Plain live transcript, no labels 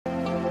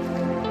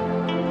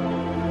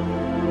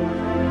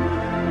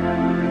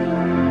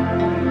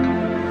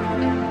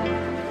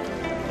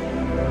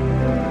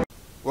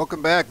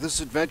Welcome back. This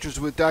is Adventures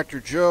with Dr.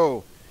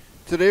 Joe.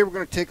 Today we're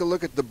going to take a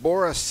look at the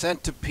BORA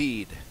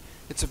Centipede.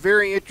 It's a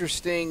very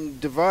interesting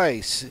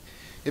device.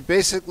 It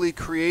basically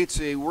creates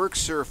a work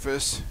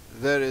surface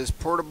that is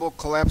portable,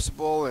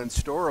 collapsible, and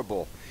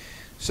storable.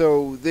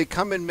 So they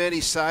come in many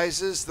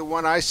sizes. The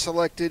one I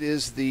selected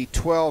is the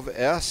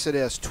 12S. It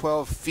has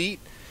 12 feet.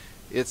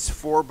 It's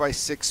 4 by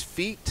 6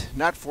 feet,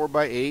 not 4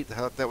 by 8. I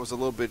thought that was a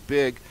little bit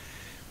big.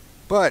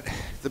 But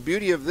the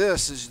beauty of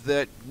this is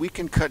that we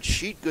can cut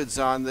sheet goods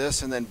on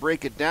this and then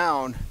break it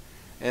down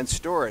and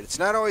store it. It's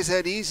not always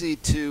that easy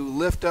to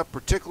lift up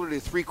particularly a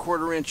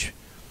 3/4 inch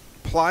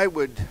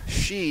plywood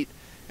sheet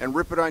and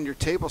rip it on your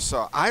table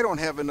saw. I don't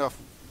have enough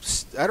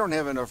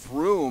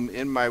room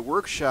in my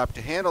workshop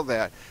to handle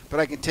that, but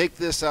I can take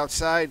this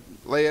outside,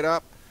 lay it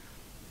up,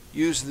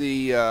 use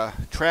the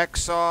track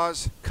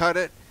saws, cut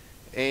it,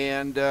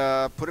 and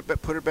put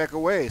it back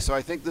away. So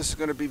I think this is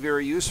going to be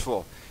very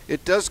useful.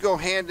 It does go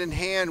hand in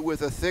hand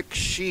with a thick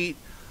sheet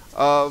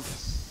of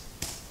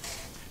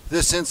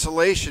this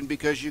insulation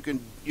because you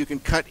can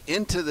cut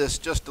into this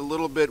just a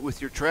little bit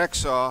with your track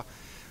saw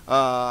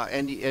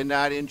and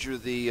not injure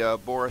the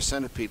BORA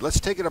Centipede. Let's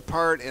take it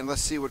apart and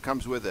let's see what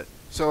comes with it.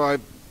 So I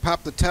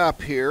pop the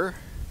top here.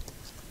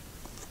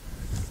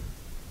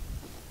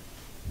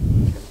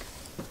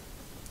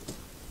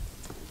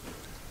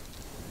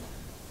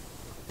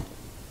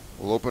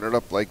 We'll open it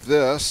up like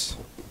this.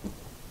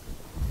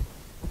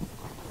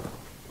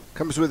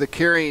 Comes with a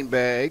carrying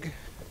bag.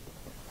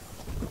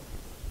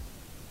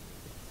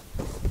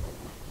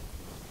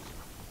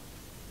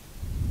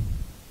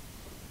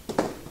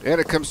 And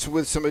it comes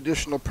with some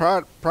additional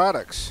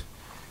products.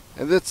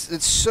 And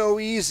it's so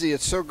easy,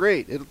 it's so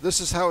great. This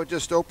is how it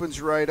just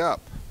opens right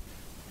up.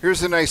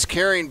 Here's a nice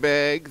carrying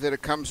bag that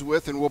it comes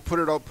with, and we'll put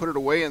it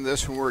away in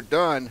this when we're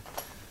done.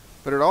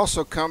 But it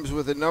also comes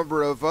with a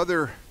number of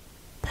other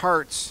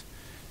parts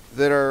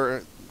that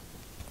are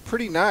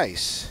pretty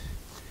nice.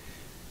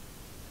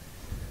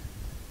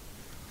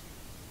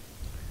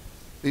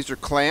 These are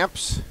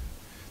clamps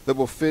that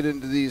will fit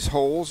into these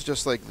holes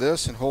just like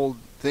this and hold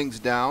things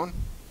down.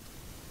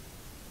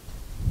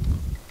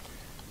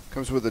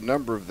 Comes with a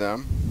number of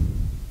them.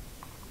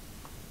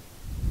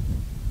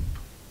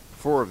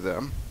 4 of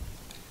them.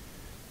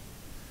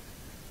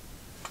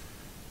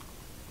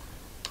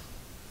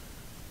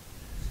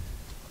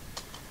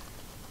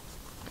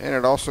 And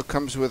it also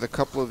comes with a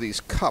couple of these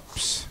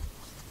cups.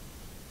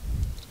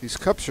 These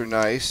cups are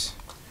nice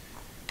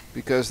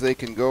because they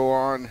can go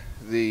on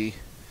the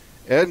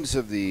ends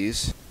of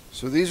these.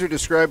 So these are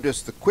described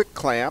as the quick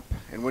clamp,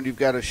 and when you've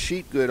got a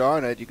sheet good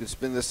on it, you can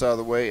spin this out of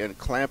the way and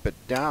clamp it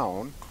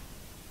down.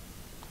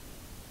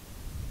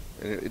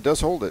 And it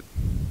does hold it.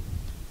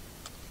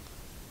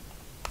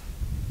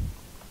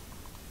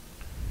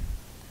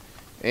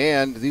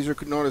 And these are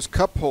known as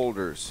cup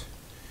holders.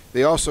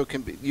 They also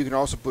can be, you can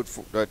also put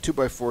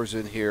 2x4s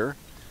in here,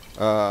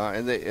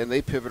 and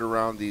they pivot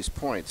around these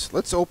points.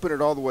 Let's open it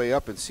all the way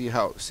up and see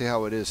how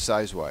it is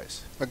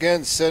size-wise.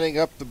 Again, setting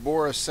up the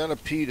BORA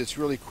Centipede, it's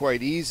really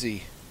quite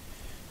easy.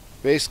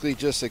 Basically,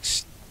 just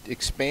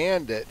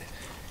expand it,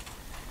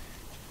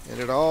 and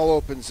it all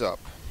opens up.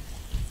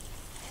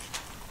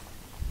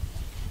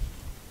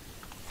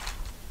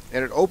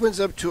 And it opens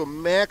up to a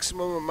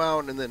maximum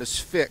amount, and then is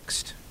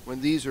fixed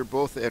when these are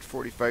both at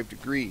 45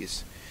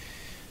 degrees.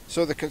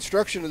 So the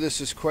construction of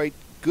this is quite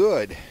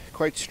good,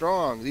 quite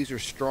strong. These are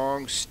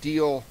strong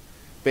steel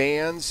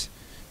bands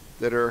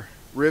that are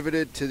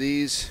riveted to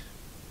these,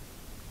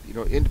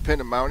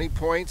 independent mounting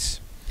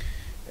points.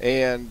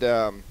 And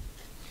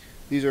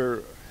these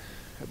are,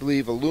 I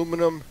believe,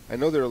 aluminum. I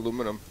know they're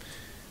aluminum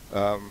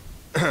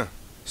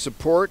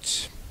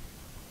supports.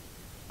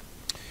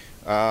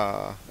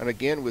 And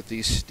again, with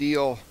these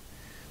steel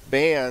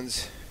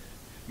bands,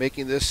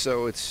 making this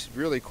so it's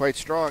really quite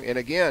strong. And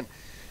again,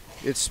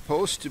 it's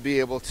supposed to be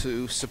able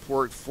to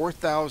support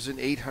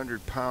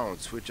 4,800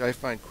 pounds, which I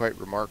find quite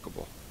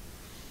remarkable.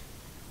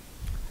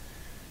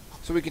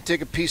 So we can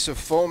take a piece of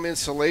foam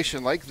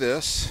insulation like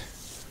this,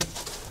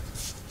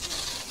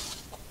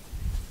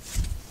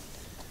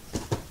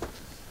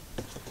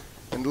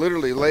 and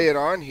literally lay it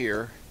on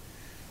here,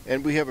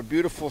 and we have a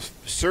beautiful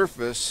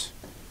surface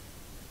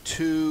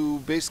to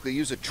basically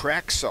use a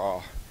track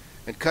saw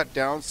and cut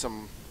down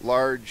some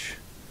large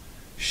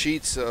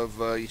sheets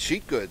of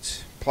sheet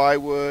goods,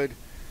 plywood,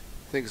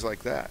 things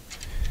like that.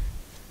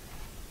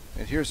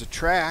 And here's a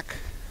track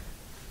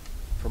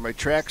for my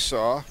track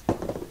saw,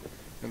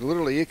 and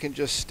literally it can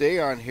just stay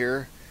on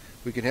here.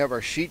 We can have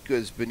our sheet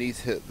goods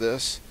beneath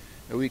this,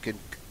 and we can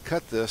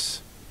cut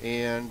this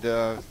and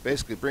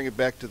basically bring it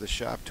back to the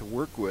shop to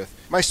work with.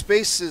 My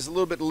space is a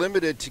little bit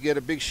limited to get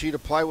a big sheet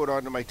of plywood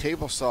onto my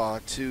table saw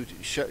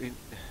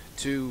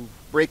to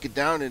break it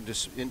down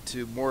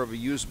into more of a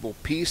usable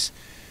piece.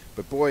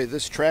 But boy,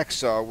 this track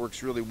saw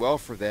works really well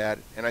for that,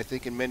 and I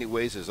think in many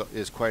ways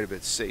is quite a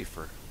bit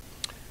safer.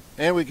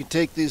 And we can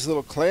take these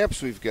little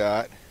clamps we've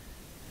got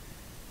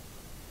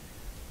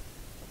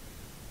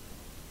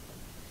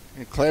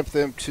and clamp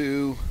them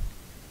to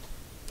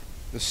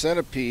the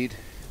centipede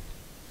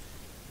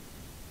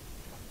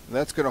And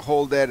that's going to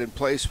hold that in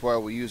place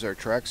while we use our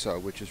track saw,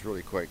 which is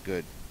really quite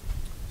good.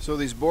 So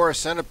these BORA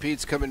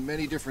centipedes come in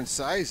many different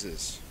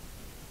sizes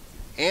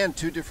and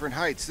 2 different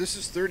heights. This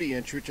is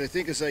 30-inch, which I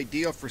think is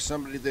ideal for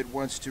somebody that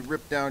wants to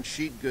rip down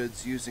sheet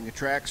goods using a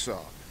track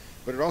saw.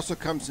 But it also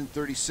comes in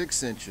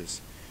 36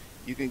 inches.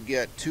 You can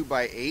get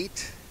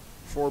 2x8,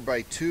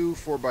 4x2,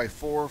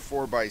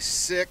 4x4,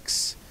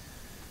 4x6,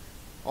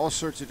 all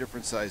sorts of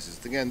different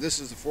sizes. Again, this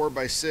is a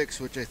 4x6,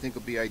 which I think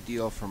will be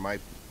ideal for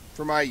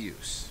my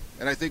use.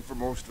 And I think for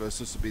most of us,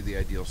 this will be the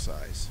ideal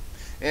size.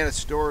 And it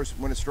stores,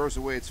 when it stores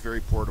away, it's very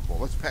portable.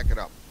 Let's pack it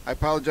up. I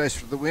apologize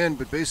for the wind,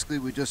 but basically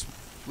we just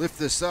lift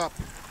this up,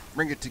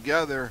 bring it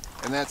together,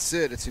 and that's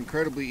it. It's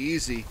incredibly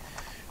easy.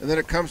 And then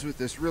it comes with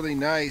this really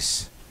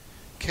nice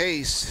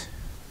case,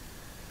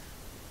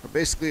 or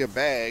basically a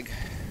bag.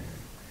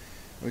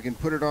 We can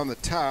put it on the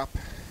top,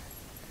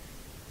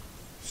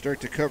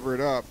 start to cover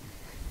it up,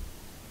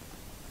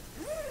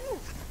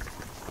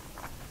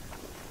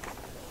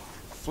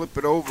 flip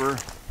it over,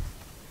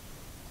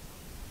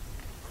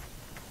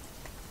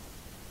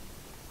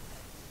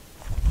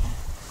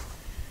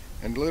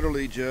 and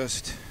literally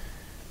just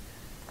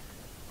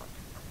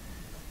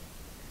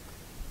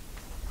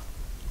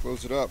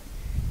close it up.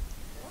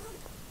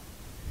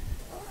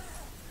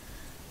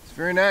 It's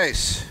very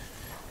nice.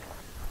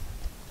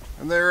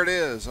 And there it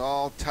is,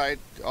 all tight,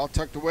 all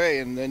tucked away,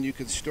 and then you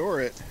can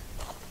store it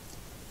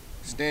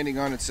standing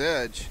on its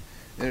edge,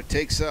 and it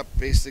takes up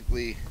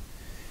basically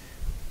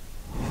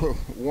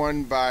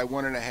 1 by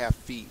 1.5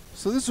 feet.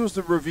 So this was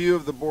the review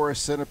of the BORA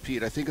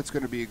Centipede. I think it's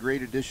going to be a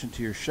great addition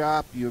to your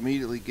shop. You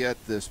immediately get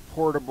this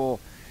portable,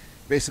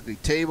 basically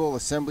table,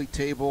 assembly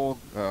table,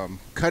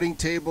 cutting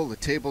table, the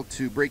table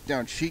to break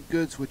down sheet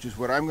goods, which is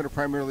what I'm going to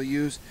primarily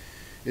use.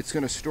 It's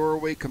going to store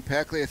away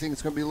compactly. I think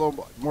it's going to be a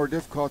little more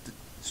difficult to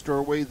store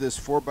away this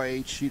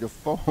 4x8 sheet of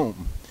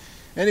foam.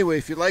 Anyway,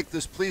 if you like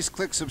this, please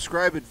click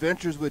subscribe.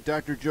 Adventures with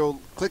Dr. Joe.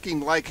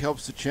 Clicking like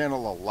helps the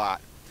channel a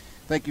lot.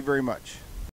 Thank you very much.